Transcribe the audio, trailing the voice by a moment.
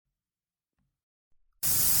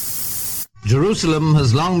Jerusalem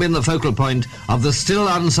has long been the focal point of the still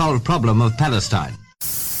unsolved problem of Palestine.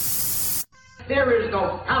 There is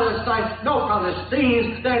no Palestine, no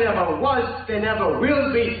Palestinians, there never was, there never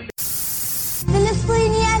will be.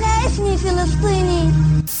 فلسطيني أنا اسمي فلسطيني.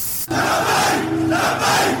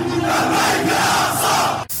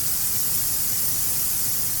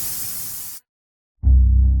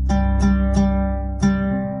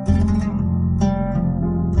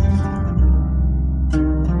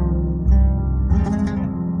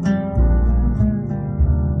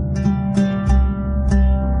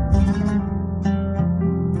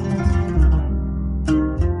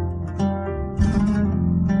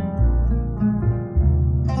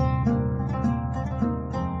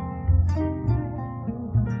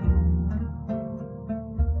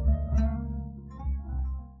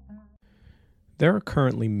 There are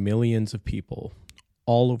currently millions of people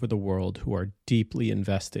all over the world who are deeply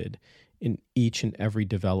invested in each and every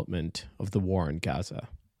development of the war in Gaza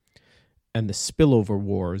and the spillover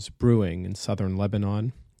wars brewing in southern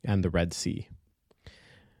Lebanon and the Red Sea.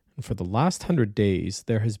 And for the last 100 days,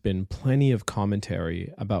 there has been plenty of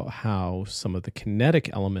commentary about how some of the kinetic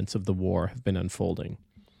elements of the war have been unfolding.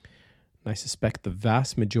 And I suspect the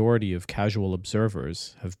vast majority of casual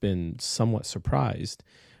observers have been somewhat surprised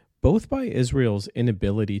both by Israel's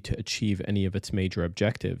inability to achieve any of its major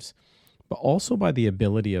objectives, but also by the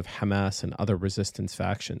ability of Hamas and other resistance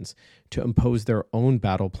factions to impose their own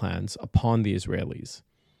battle plans upon the Israelis.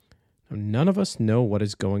 Now, none of us know what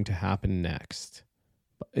is going to happen next,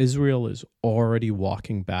 but Israel is already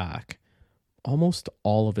walking back almost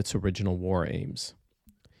all of its original war aims.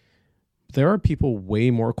 There are people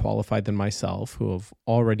way more qualified than myself who have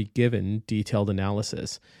already given detailed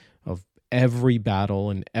analysis of every battle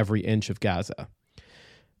in every inch of Gaza.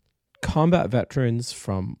 Combat veterans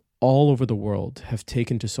from all over the world have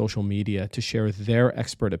taken to social media to share their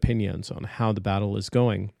expert opinions on how the battle is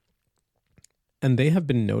going. And they have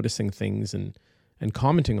been noticing things and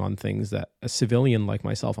commenting on things that a civilian like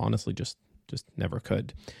myself honestly just never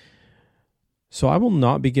could. So I will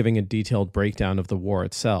not be giving a detailed breakdown of the war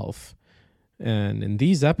itself. And in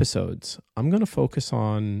these episodes, I'm going to focus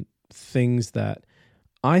on things that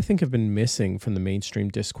I think have been missing from the mainstream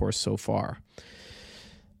discourse so far.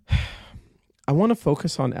 I want to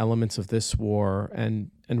focus on elements of this war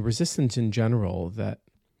and resistance in general that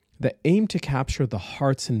aim to capture the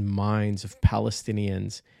hearts and minds of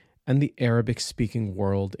Palestinians and the Arabic-speaking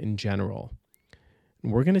world in general.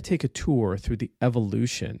 And we're going to take a tour through the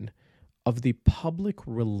evolution of the public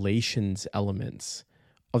relations elements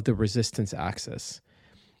of the resistance axis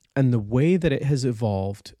and the way that it has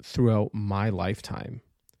evolved throughout my lifetime.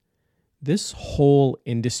 This whole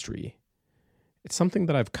industry, it's something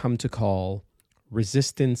that I've come to call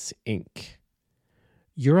Resistance Inc.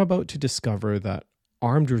 You're about to discover that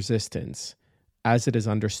armed resistance, as it is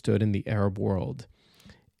understood in the Arab world,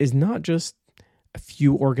 is not just a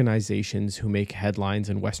few organizations who make headlines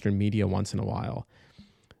in Western media once in a while.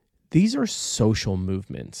 These are social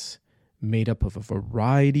movements made up of a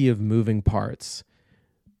variety of moving parts,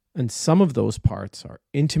 and some of those parts are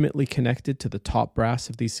intimately connected to the top brass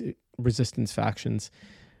of these resistance factions,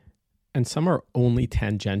 and some are only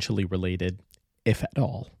tangentially related, if at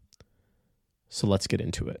all. So let's get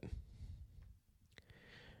into it.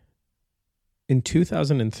 In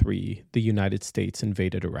 2003, the United States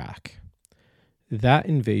invaded Iraq. That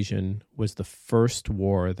invasion was the first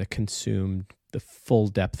war that consumed the full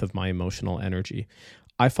depth of my emotional energy.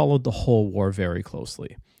 I followed the whole war very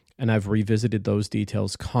closely, and I've revisited those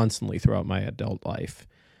details constantly throughout my adult life.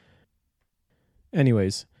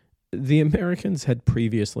 Anyways, the Americans had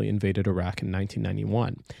previously invaded Iraq in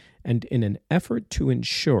 1991, and in an effort to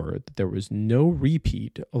ensure that there was no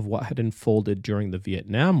repeat of what had unfolded during the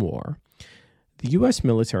Vietnam War, the U.S.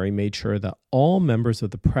 military made sure that all members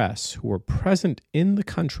of the press who were present in the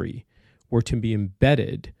country were to be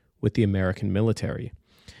embedded with the American military.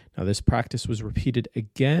 Now, this practice was repeated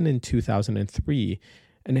again in 2003,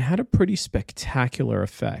 and it had a pretty spectacular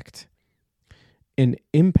effect in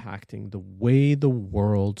impacting the way the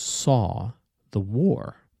world saw the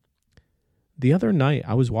war. The other night,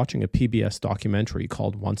 I was watching a PBS documentary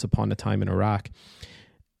called Once Upon a Time in Iraq,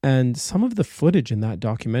 and some of the footage in that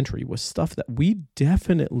documentary was stuff that we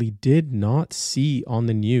definitely did not see on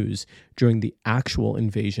the news during the actual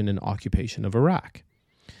invasion and occupation of Iraq.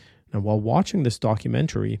 Now, while watching this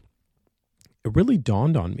documentary, it really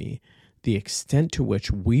dawned on me the extent to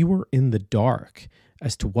which we were in the dark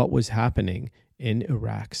as to what was happening in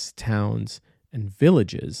Iraq's towns and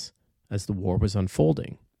villages as the war was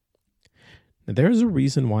unfolding. Now, there's a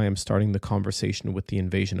reason why I'm starting the conversation with the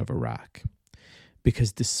invasion of Iraq.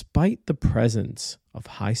 because despite the presence of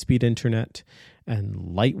high-speed internet and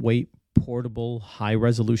lightweight, portable,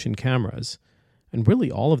 high-resolution cameras, and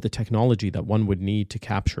really all of the technology that one would need to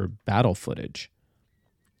capture battle footage,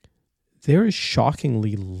 there is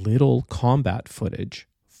shockingly little combat footage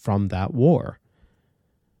from that war.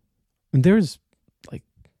 And there's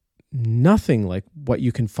nothing like what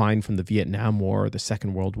you can find from the Vietnam War or the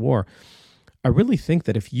Second World War. I really think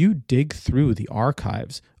that if you dig through the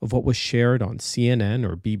archives of what was shared on CNN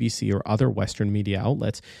or BBC or other Western media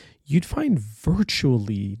outlets, you'd find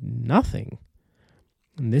virtually nothing.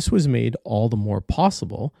 And this was made all the more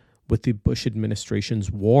possible with the Bush administration's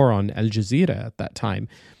war on Al Jazeera at that time.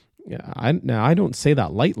 Now, I don't say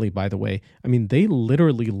that lightly, by the way. I mean, they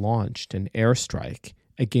literally launched an airstrike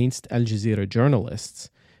against Al Jazeera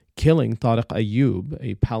journalists, killing Tariq Ayoub,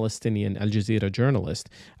 a Palestinian Al Jazeera journalist,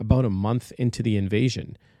 about a month into the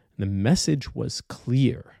invasion. The message was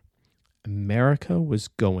clear. America was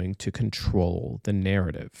going to control the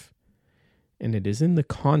narrative. And it is in the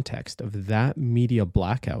context of that media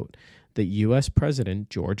blackout that U.S. President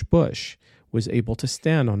George Bush was able to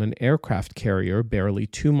stand on an aircraft carrier barely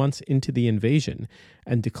 2 months into the invasion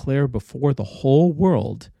and declare before the whole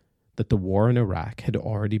world that the war in Iraq had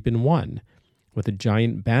already been won, with a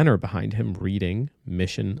giant banner behind him reading,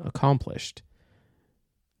 "Mission accomplished."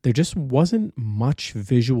 There just wasn't much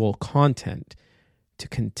visual content to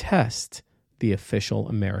contest the official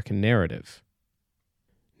American narrative.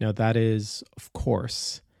 Now that is, of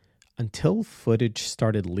course, until footage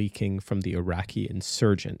started leaking from the Iraqi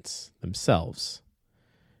insurgents themselves.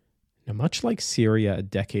 Now, much like Syria a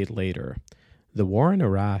decade later, the war in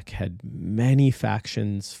Iraq had many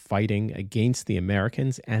factions fighting against the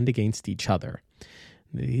Americans and against each other.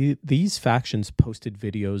 These factions posted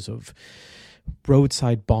videos of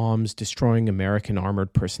roadside bombs destroying American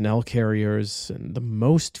armored personnel carriers, and the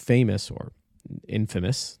most famous or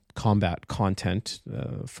infamous combat content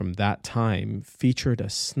from that time featured a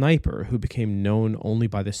sniper who became known only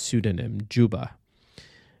by the pseudonym Juba.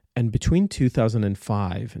 And between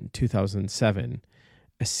 2005 and 2007,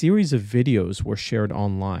 a series of videos were shared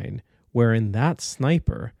online wherein that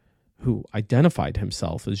sniper, who identified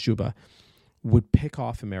himself as Juba, would pick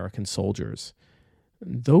off American soldiers.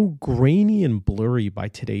 Though grainy and blurry by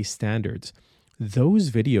today's standards,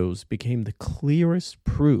 those videos became the clearest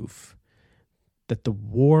proof that the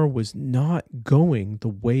war was not going the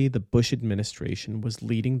way the Bush administration was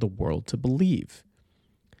leading the world to believe.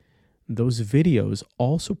 Those videos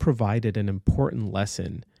also provided an important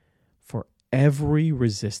lesson for every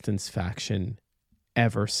resistance faction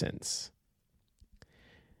ever since.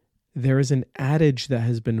 There is an adage that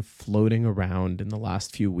has been floating around in the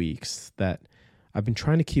last few weeks that I've been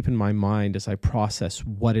trying to keep in my mind as I process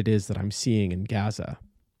what it is that I'm seeing in Gaza.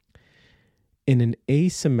 In an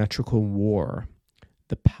asymmetrical war,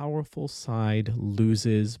 the powerful side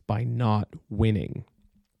loses by not winning.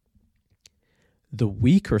 The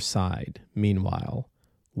weaker side, meanwhile,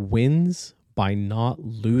 wins by not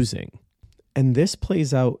losing. And this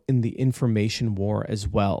plays out in the information war as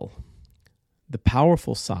well. The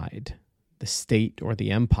powerful side, the state or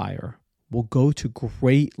the empire, will go to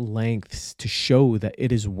great lengths to show that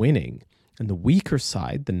it is winning. And the weaker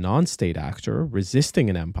side, the non-state actor resisting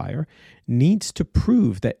an empire, needs to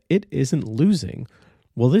prove that it isn't losing.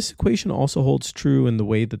 Well, this equation also holds true in the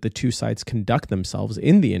way that the two sides conduct themselves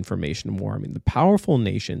in the information war. I mean, the powerful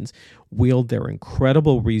nations wield their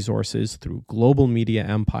incredible resources through global media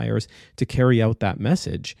empires to carry out that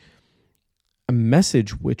message, a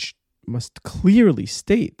message which must clearly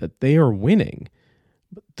state that they are winning.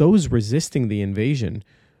 But those resisting the invasion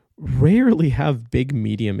rarely have big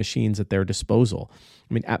media machines at their disposal.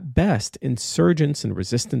 I mean, at best, insurgents and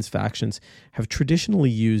resistance factions have traditionally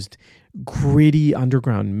used gritty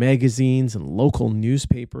underground magazines and local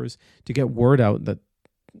newspapers to get word out that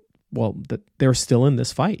they're still in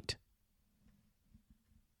this fight.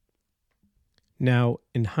 Now,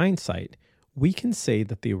 in hindsight, we can say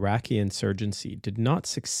that the Iraqi insurgency did not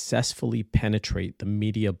successfully penetrate the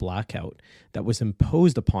media blackout that was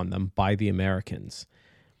imposed upon them by the Americans.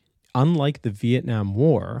 Unlike the Vietnam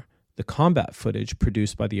War, the combat footage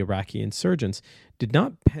produced by the Iraqi insurgents did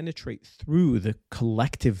not penetrate through the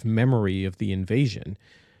collective memory of the invasion,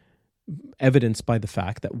 evidenced by the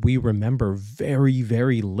fact that we remember very,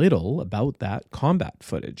 very little about that combat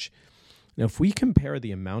footage. Now, if we compare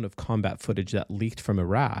the amount of combat footage that leaked from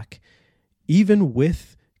Iraq, even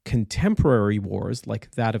with contemporary wars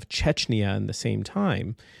like that of Chechnya in the same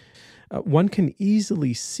time, one can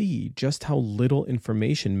easily see just how little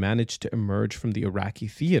information managed to emerge from the Iraqi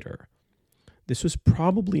theater. This was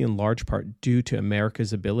probably in large part due to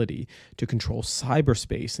America's ability to control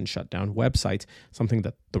cyberspace and shut down websites, something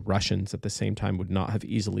that the Russians at the same time would not have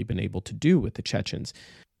easily been able to do with the Chechens.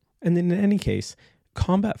 And in any case,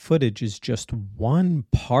 combat footage is just one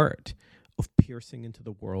part of piercing into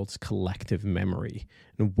the world's collective memory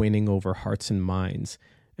and winning over hearts and minds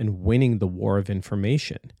and winning the war of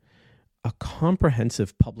information. A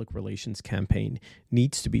comprehensive public relations campaign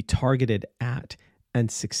needs to be targeted at and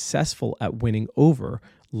successful at winning over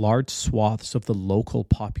large swaths of the local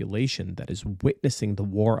population that is witnessing the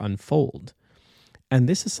war unfold. And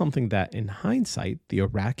this is something that, in hindsight, the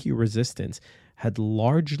Iraqi resistance had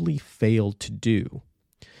largely failed to do.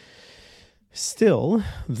 Still,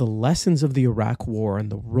 the lessons of the Iraq War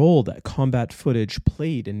and the role that combat footage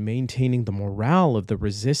played in maintaining the morale of the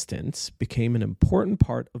resistance became an important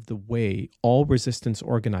part of the way all resistance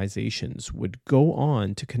organizations would go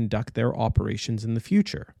on to conduct their operations in the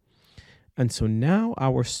future. And so now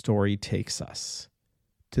our story takes us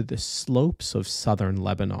to the slopes of southern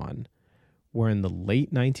Lebanon, where in the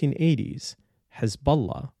late 1980s,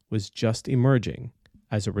 Hezbollah was just emerging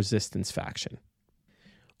as a resistance faction.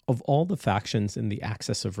 Of all the factions in the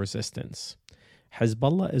axis of resistance,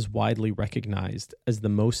 Hezbollah is widely recognized as the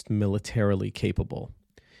most militarily capable.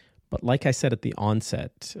 But like I said at the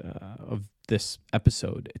onset of this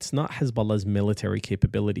episode, it's not Hezbollah's military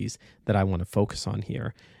capabilities that I want to focus on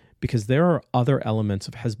here, because there are other elements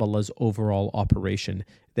of Hezbollah's overall operation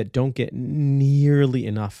that don't get nearly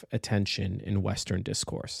enough attention in Western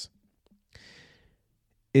discourse.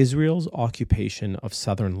 Israel's occupation of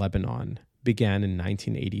southern Lebanon began in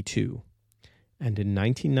 1982, and in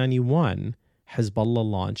 1991, Hezbollah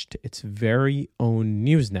launched its very own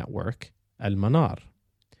news network, Al-Manar.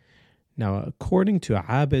 Now, according to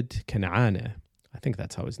Abed Kanane, I think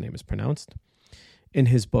that's how his name is pronounced, in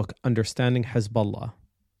his book Understanding Hezbollah,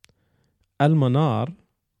 Al-Manar,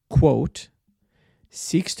 quote,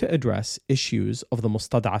 seeks to address issues of the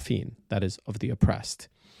mustad'afin, that is, of the oppressed,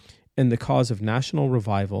 in the cause of national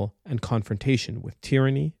revival and confrontation with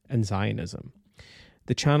tyranny and Zionism.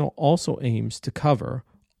 The channel also aims to cover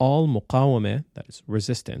all muqawamah, that is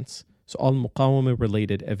resistance, so all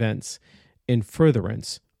muqawamah-related events in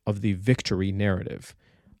furtherance of the victory narrative.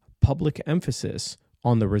 Public emphasis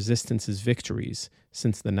on the resistance's victories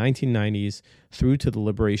since the 1990s through to the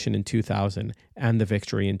liberation in 2000 and the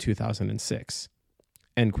victory in 2006.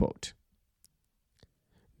 End quote.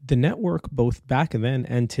 The network, both back then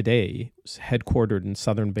and today, was headquartered in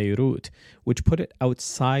southern Beirut, which put it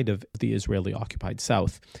outside of the Israeli-occupied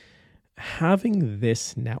south. Having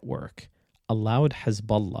this network allowed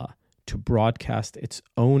Hezbollah to broadcast its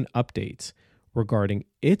own updates regarding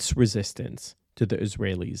its resistance to the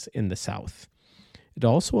Israelis in the south. It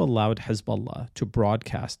also allowed Hezbollah to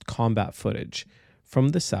broadcast combat footage from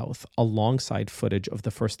the south alongside footage of the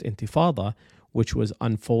First Intifada, which was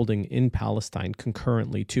unfolding in Palestine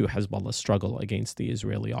concurrently to Hezbollah's struggle against the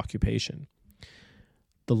Israeli occupation.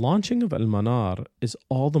 The launching of Al-Manar is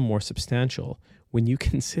all the more substantial when you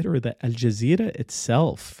consider that Al Jazeera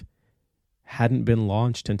itself hadn't been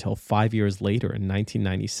launched until 5 years later in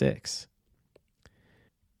 1996.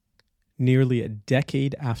 Nearly a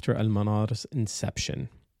decade after Al-Manar's inception,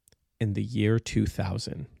 in the year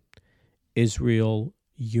 2000, Israel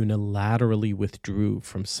unilaterally withdrew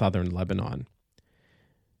from southern Lebanon.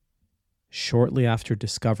 Shortly after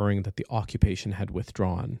discovering that the occupation had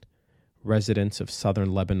withdrawn, residents of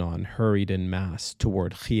southern Lebanon hurried en masse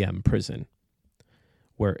toward Khiyam prison,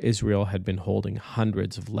 where Israel had been holding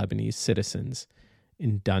hundreds of Lebanese citizens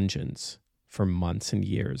in dungeons for months and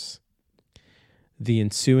years. The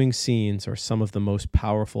ensuing scenes are some of the most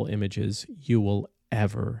powerful images you will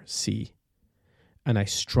ever see, and I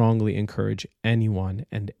strongly encourage anyone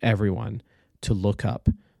and everyone to look up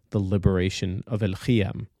the liberation of El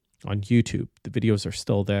Khiyam on YouTube. The videos are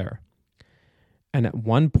still there. And at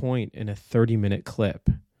one point in a 30-minute clip,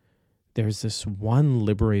 there's this one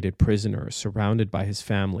liberated prisoner surrounded by his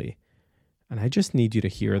family. And I just need you to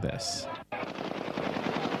hear this.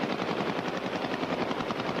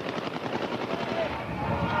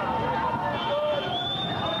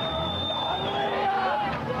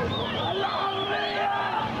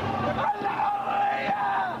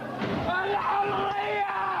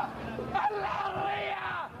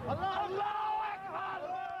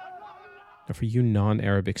 For you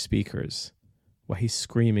non-Arabic speakers, what he's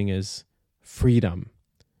screaming is freedom,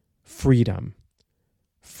 freedom,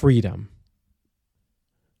 freedom.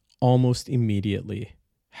 Almost immediately,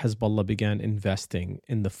 Hezbollah began investing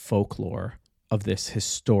in the folklore of this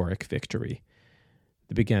historic victory.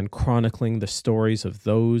 They began chronicling the stories of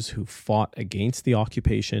those who fought against the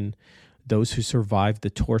occupation, those who survived the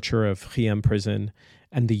torture of Khiyam prison,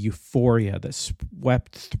 and the euphoria that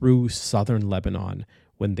swept through southern Lebanon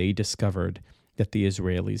when they discovered that the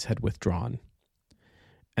Israelis had withdrawn.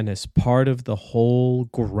 And as part of the whole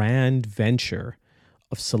grand venture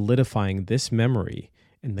of solidifying this memory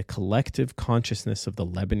in the collective consciousness of the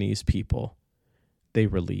Lebanese people, they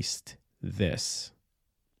released this.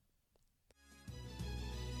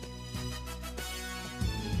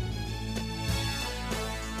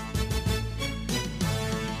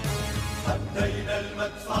 حدينا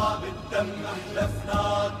المدفع بالدم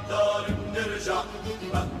أحلفنا الدار بنرجع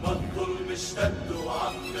مهما الظلم اشتد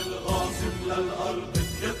وعم الغاصب للأرض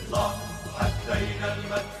بيطلع حدينا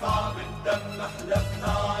المدفع بالدم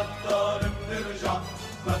أحلفنا الدار بنرجع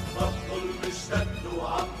مهما الظلم اشتد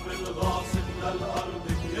وعم الغاصب للأرض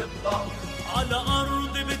بيطلع على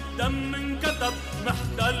أرض بالدم انكتب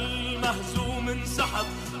محتل مهزوم انسحب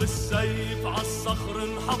بالسيف عالصخر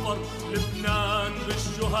انحفر لبنان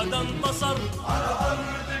بالشهداء انتصر على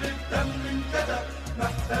أرض بالدم انكتب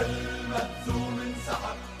محتل مهزوم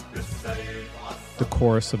انسحب بالسيف عالصخر. The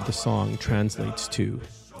chorus of the song translates to,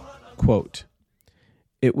 quote,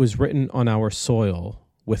 "It was written on our soil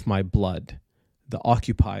with my blood, the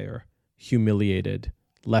occupier, humiliated,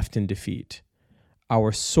 left in defeat.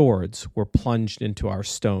 Our swords were plunged into our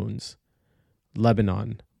stones.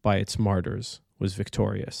 Lebanon, by its martyrs, was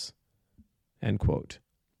victorious." End quote.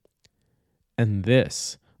 And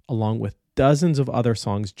this, along with dozens of other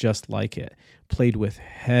songs just like it, played with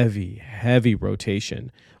heavy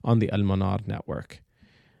rotation on the Al-Manar network.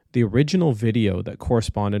 The original video that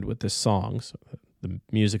corresponded with this song, so the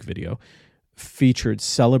music video, featured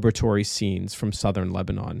celebratory scenes from southern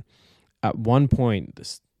Lebanon. At one point,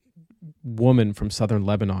 this woman from southern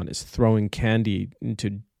Lebanon is throwing candy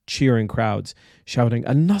into cheering crowds, shouting,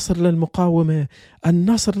 "Al-Nasr lil-Muqawamah,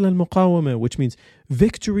 Al-Nasr lil-Muqawamah," which means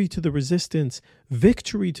victory to the resistance,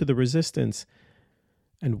 victory to the resistance.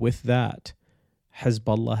 And with that,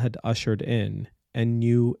 Hezbollah had ushered in a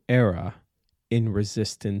new era in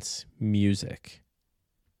resistance music.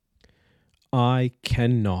 I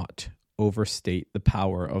cannot overstate the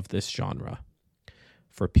power of this genre.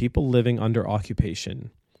 For people living under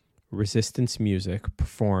occupation, resistance music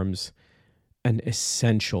performs an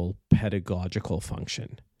essential pedagogical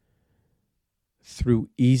function. Through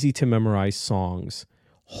easy-to-memorize songs,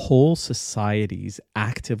 whole societies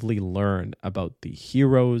actively learn about the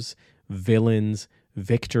heroes, villains,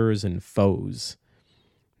 victors, and foes.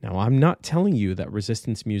 Now, I'm not telling you that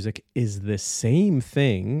resistance music is the same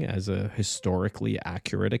thing as a historically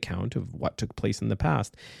accurate account of what took place in the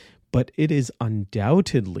past, but it is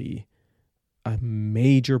undoubtedly a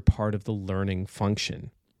major part of the learning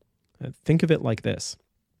function. Think of it like this.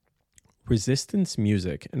 Resistance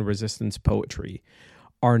music and resistance poetry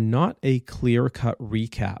are not a clear-cut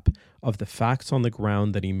recap of the facts on the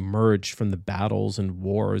ground that emerged from the battles and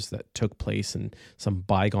wars that took place in some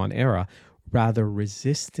bygone era. Rather,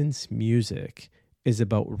 resistance music is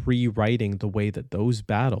about rewriting the way that those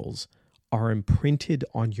battles are imprinted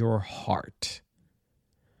on your heart.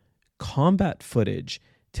 Combat footage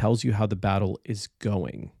tells you how the battle is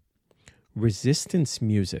going. Resistance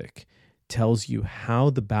music tells you how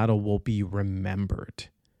the battle will be remembered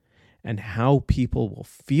and how people will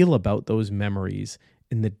feel about those memories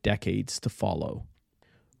in the decades to follow.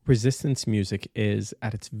 Resistance music is,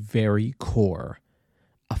 at its very core,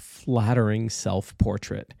 a flattering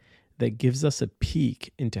self-portrait that gives us a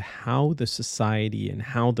peek into how the society and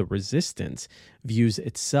how the resistance views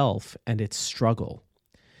itself and its struggle.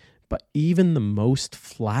 But even the most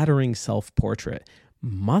flattering self-portrait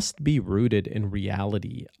must be rooted in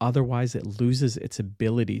reality, otherwise it loses its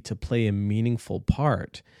ability to play a meaningful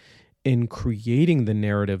part in creating the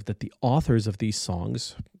narrative that the authors of these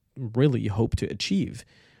songs really hope to achieve.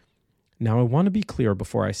 Now, I want to be clear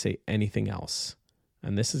before I say anything else,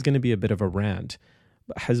 and this is going to be a bit of a rant,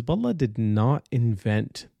 but Hezbollah did not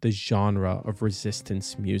invent the genre of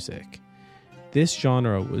resistance music. This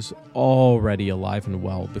genre was already alive and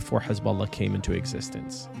well before Hezbollah came into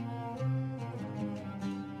existence.